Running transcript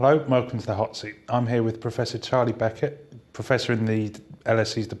Hello, welcome to the Hot Seat. I'm here with Professor Charlie Beckett, Professor in the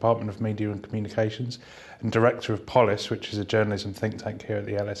LSE's Department of Media and Communications and Director of Polis, which is a journalism think tank here at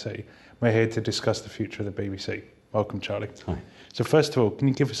the LSE. We're here to discuss the future of the BBC. Welcome, Charlie. Hi. So first of all, can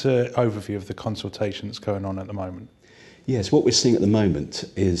you give us an overview of the consultation that's going on at the moment? Yes, what we're seeing at the moment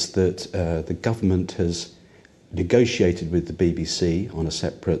is that the government has negotiated with the BBC on a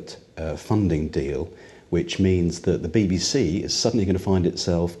separate funding deal, which means that the BBC is suddenly going to find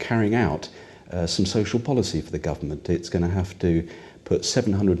itself carrying out some social policy for the government. It's going to have to put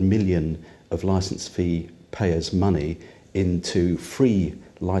 700 million of licence fee payers' money into free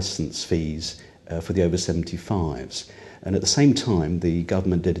licence fees for the over 75s. And at the same time, the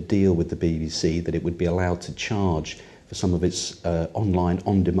government did a deal with the BBC that it would be allowed to charge for some of its online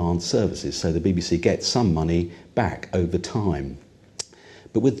on-demand services. So the BBC gets some money back over time.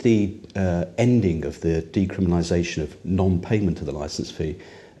 But with the ending of the decriminalisation of non-payment of the licence fee,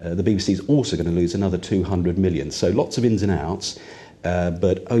 the BBC is also going to lose another 200 million. So lots of ins and outs,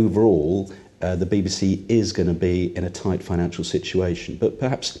 but overall the BBC is going to be in a tight financial situation. But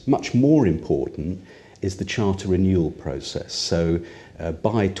perhaps much more important is the charter renewal process. So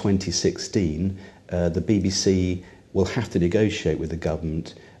by 2016, the BBC will have to negotiate with the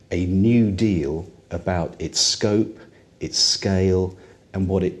government a new deal about its scope, its scale, and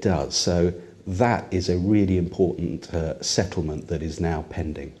what it does. So that is a really important settlement that is now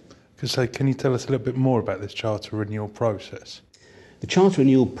pending. So can you tell us a little bit more about this charter renewal process? The charter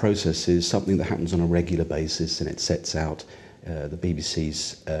renewal process is something that happens on a regular basis, and it sets out the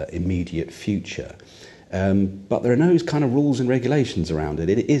BBC's immediate future. But there are no kind of rules and regulations around it.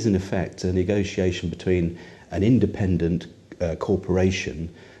 It is in effect a negotiation between an independent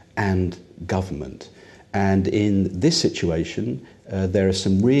corporation and government. And in this situation, there are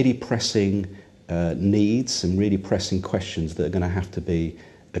some really pressing needs, some really pressing questions that are going to have to be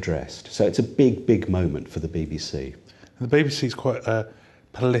addressed. So it's a big, big moment for the BBC. The BBC is quite a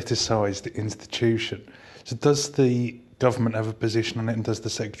politicised institution. So does the government have a position on it, and does the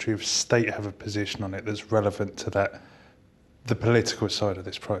Secretary of State have a position on it that's relevant to the political side of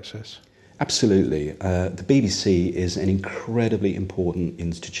this process? Absolutely. The BBC is an incredibly important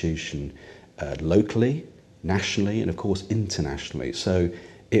institution locally, nationally, and of course internationally. So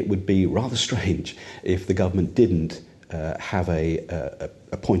it would be rather strange if the government didn't have a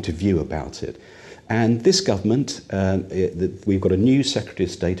point of view about it. And this government, we've got a new Secretary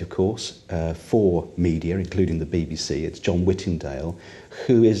of State, of course, for media, including the BBC. It's John Whittingdale,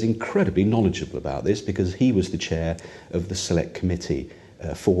 who is incredibly knowledgeable about this because he was the chair of the Select Committee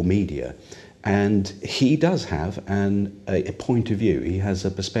for Media. And he does have a point of view. He has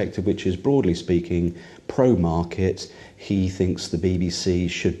a perspective which is, broadly speaking, pro-market. He thinks the BBC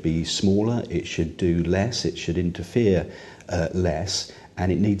should be smaller, it should do less, it should interfere less,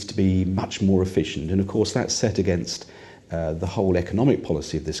 and it needs to be much more efficient. And of course that's set against the whole economic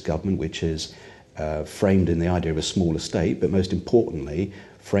policy of this government, which is framed in the idea of a smaller state, but most importantly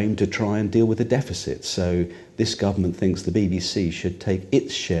framed to try and deal with the deficit. So this government thinks the BBC should take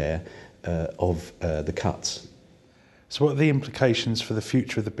its share of the cuts. So what are the implications for the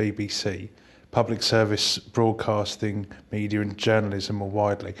future of the BBC, public service broadcasting, media and journalism more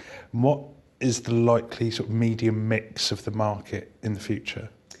widely? And what is the likely sort of media mix of the market in the future?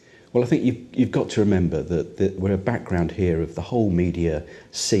 Well, I think you've got to remember that we're a background here of the whole media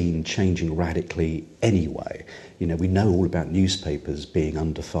scene changing radically anyway. You know, we know all about newspapers being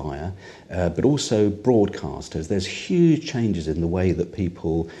under fire, but also broadcasters. There's huge changes in the way that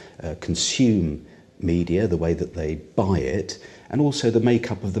people consume media, the way that they buy it, and also the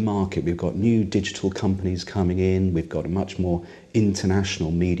makeup of the market. We've got new digital companies coming in. We've got a much more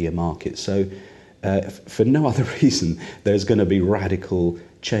international media market. So for no other reason, there's going to be radical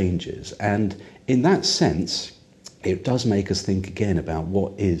changes. And in that sense, it does make us think again about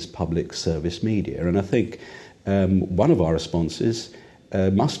what is public service media. And I think one of our responses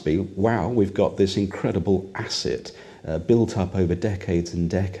must be, wow, we've got this incredible asset built up over decades and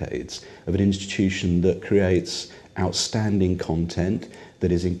decades of an institution that creates outstanding content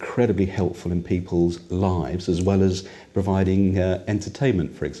that is incredibly helpful in people's lives, as well as providing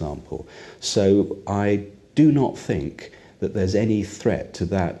entertainment, for example. So I do not think that there's any threat to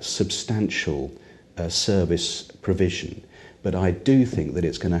that substantial service provision, but I do think that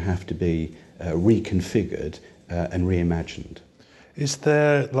it's going to have to be reconfigured and reimagined. Is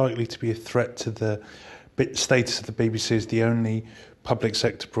there likely to be a threat to the status of the BBC as the only public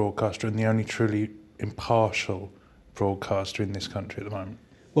sector broadcaster and the only truly impartial broadcaster in this country at the moment?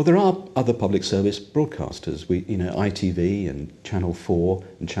 Well, there are other public service broadcasters. ITV and Channel 4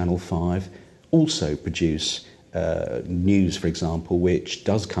 and Channel 5 also produce news, for example, which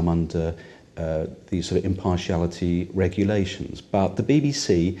does come under these sort of impartiality regulations. But the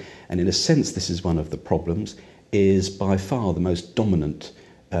BBC, and in a sense this is one of the problems, is by far the most dominant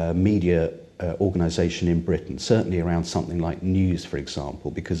media organisation in Britain, certainly around something like news, for example,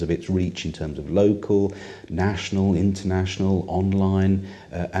 because of its reach in terms of local, national, international, online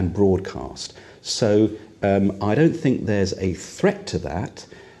and broadcast. So I don't think there's a threat to that.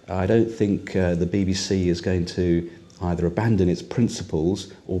 I don't think the BBC is going to either abandon its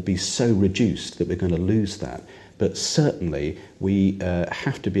principles or be so reduced that we're going to lose that. But certainly we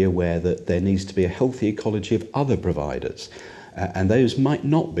have to be aware that there needs to be a healthy ecology of other providers. And those might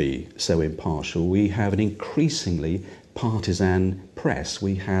not be so impartial. We have an increasingly partisan press.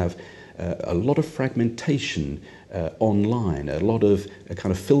 We have a lot of fragmentation online, a lot of a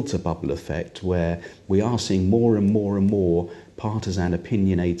kind of filter bubble effect where we are seeing more and more and more partisan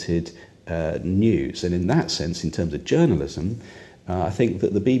opinionated news. And in that sense, in terms of journalism, I think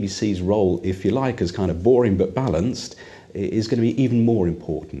that the BBC's role, if you like, as kind of boring but balanced, is going to be even more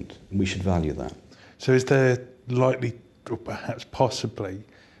important. And we should value that. So is there likely, or perhaps possibly,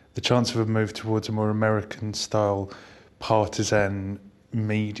 the chance of a move towards a more American-style partisan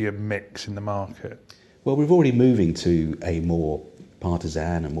media mix in the market? Well, we're already moving to a more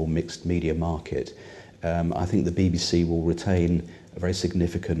partisan and more mixed media market. I think the BBC will retain a very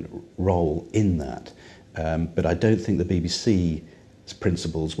significant role in that. But I don't think the BBC's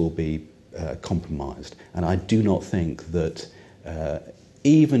principles will be compromised. And I do not think that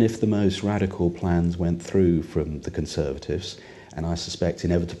even if the most radical plans went through from the Conservatives, and I suspect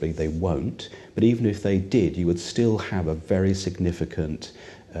inevitably they won't, but even if they did, you would still have a very significant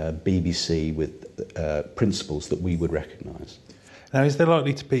BBC with principles that we would recognise. Now, is there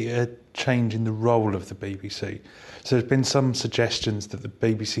likely to be a change in the role of the BBC? So there's been some suggestions that the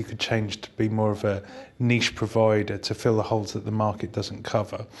BBC could change to be more of a niche provider to fill the holes that the market doesn't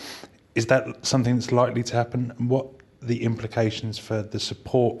cover. Is that something that's likely to happen? And what the implications for the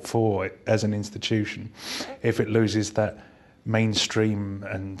support for it as an institution if it loses that mainstream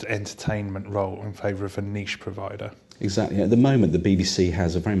and entertainment role in favour of a niche provider? Exactly. At the moment, the BBC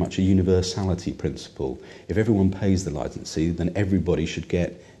has a very much a universality principle. If everyone pays the licensee, then everybody should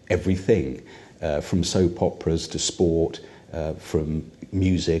get everything, from soap operas to sport, from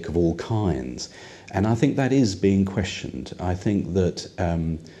music of all kinds. And I think that is being questioned. I think that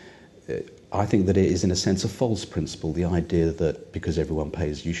it is, in a sense, a false principle, the idea that because everyone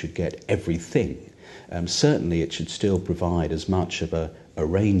pays, you should get everything. Certainly it should still provide as much of a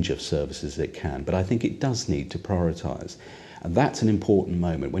range of services as it can, but I think it does need to prioritise. And that's an important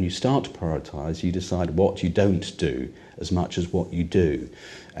moment. When you start to prioritise, you decide what you don't do as much as what you do.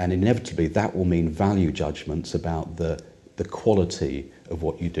 And inevitably that will mean value judgments about the quality of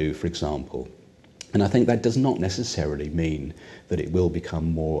what you do, for example. And I think that does not necessarily mean that it will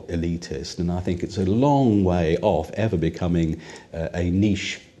become more elitist. And I think it's a long way off ever becoming a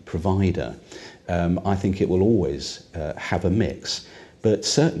niche provider. I think it will always have a mix. But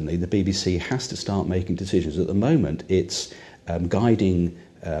certainly the BBC has to start making decisions. At the moment, its guiding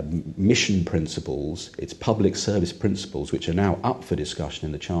mission principles, its public service principles, which are now up for discussion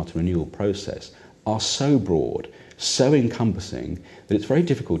in the Charter renewal process, are so broad, so encompassing, that it's very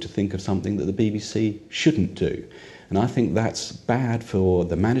difficult to think of something that the BBC shouldn't do. And I think that's bad for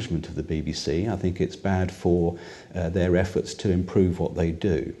the management of the BBC. I think it's bad for their efforts to improve what they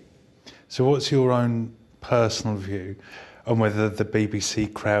do. So what's your own personal view on whether the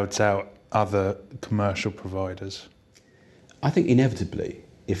BBC crowds out other commercial providers? I think inevitably,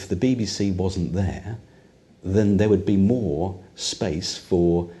 if the BBC wasn't there, then there would be more space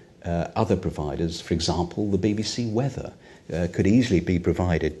for other providers. For example, the BBC Weather could easily be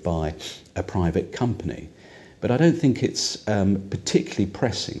provided by a private company. But I don't think it's particularly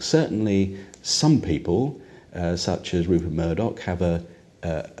pressing. Certainly some people, such as Rupert Murdoch, have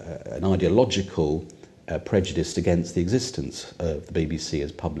an ideological prejudice against the existence of the BBC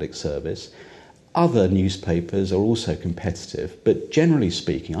as public service. Other newspapers are also competitive, but generally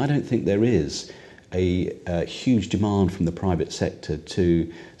speaking, I don't think there is a huge demand from the private sector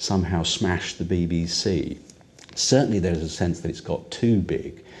to somehow smash the BBC. Certainly there is a sense that it's got too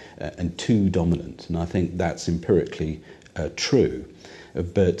big and too dominant, and I think that's empirically true.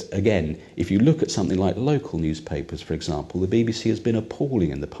 But again, if you look at something like local newspapers, for example, the BBC has been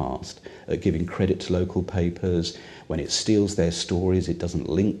appalling in the past at giving credit to local papers. When it steals their stories, it doesn't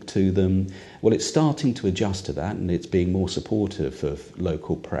link to them. Well, it's starting to adjust to that, and it's being more supportive of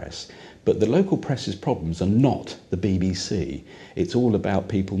local press. But the local press's problems are not the BBC. It's all about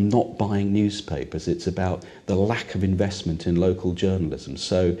people not buying newspapers. It's about the lack of investment in local journalism.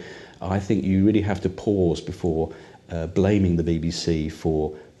 So I think you really have to pause before blaming the BBC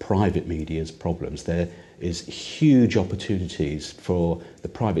for private media's problems. There is huge opportunities for the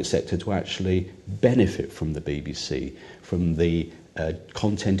private sector to actually benefit from the BBC, from the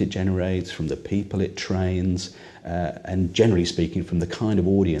content it generates, from the people it trains, and generally speaking from the kind of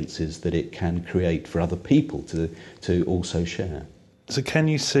audiences that it can create for other people to also share. So can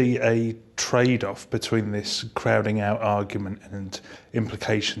you see a trade-off between this crowding out argument and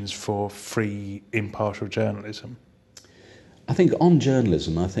implications for free, impartial journalism? I think on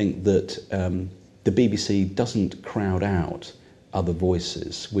journalism, I think that the BBC doesn't crowd out other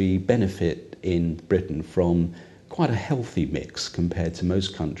voices. We benefit in Britain from quite a healthy mix compared to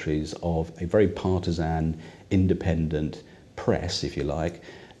most countries of a very partisan, independent press, if you like,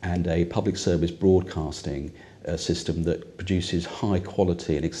 and a public service broadcasting system that produces high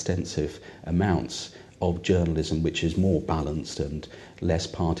quality and extensive amounts of journalism which is more balanced and less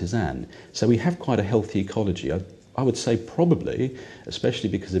partisan. So we have quite a healthy ecology. I would say probably, especially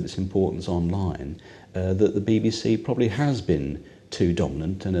because of its importance online, that the BBC probably has been too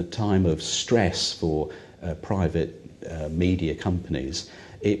dominant, and a time of stress for private media companies,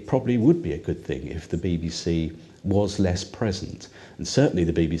 it probably would be a good thing if the BBC was less present. And certainly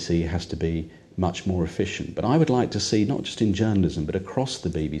the BBC has to be much more efficient. But I would like to see, not just in journalism, but across the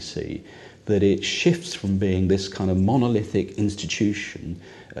BBC, that it shifts from being this kind of monolithic institution,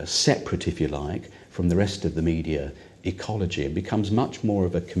 separate, if you like, from the rest of the media ecology, and becomes much more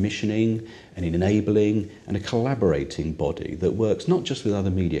of a commissioning, an enabling and a collaborating body that works not just with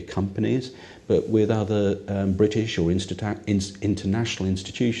other media companies, but with other British or international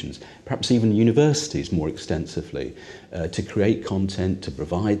institutions, perhaps even universities more extensively, to create content, to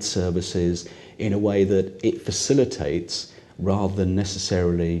provide services in a way that it facilitates rather than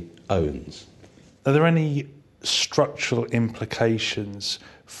necessarily owns. Are there any structural implications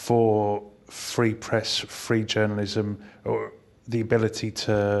for free press, free journalism, or the ability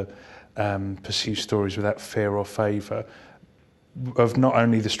to pursue stories without fear or favour, of not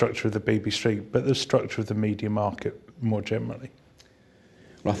only the structure of the BBC, but the structure of the media market more generally?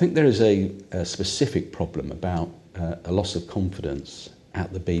 Well, I think there is a specific problem about a loss of confidence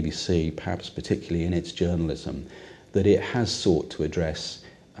at the BBC, perhaps particularly in its journalism, that it has sought to address,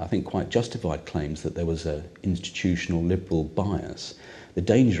 I think, quite justified claims that there was an institutional liberal bias. The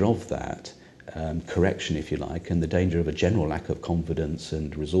danger of that correction, if you like, and the danger of a general lack of confidence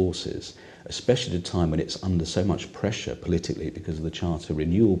and resources, especially at a time when it's under so much pressure politically because of the Charter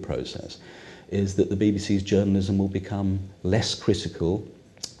renewal process, is that the BBC's journalism will become less critical,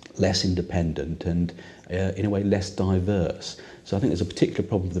 less independent, and in a way less diverse. So I think there's a particular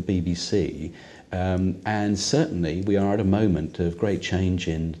problem with the BBC, and certainly we are at a moment of great change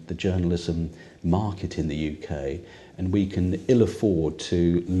in the journalism market in the UK, and we can ill afford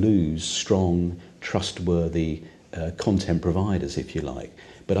to lose strong, trustworthy content providers, if you like.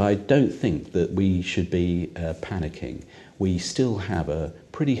 But I don't think that we should be panicking. We still have a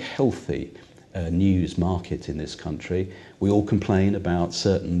pretty healthy news market in this country. We all complain about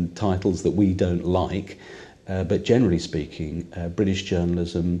certain titles that we don't like, but generally speaking, British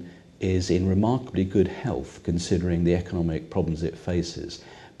journalism is in remarkably good health considering the economic problems it faces.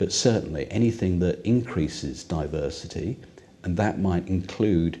 But certainly anything that increases diversity, and that might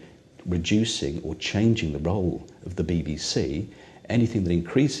include reducing or changing the role of the BBC, anything that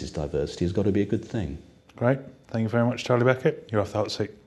increases diversity has got to be a good thing. Great. Thank you very much, Charlie Beckett. You're off the hot seat.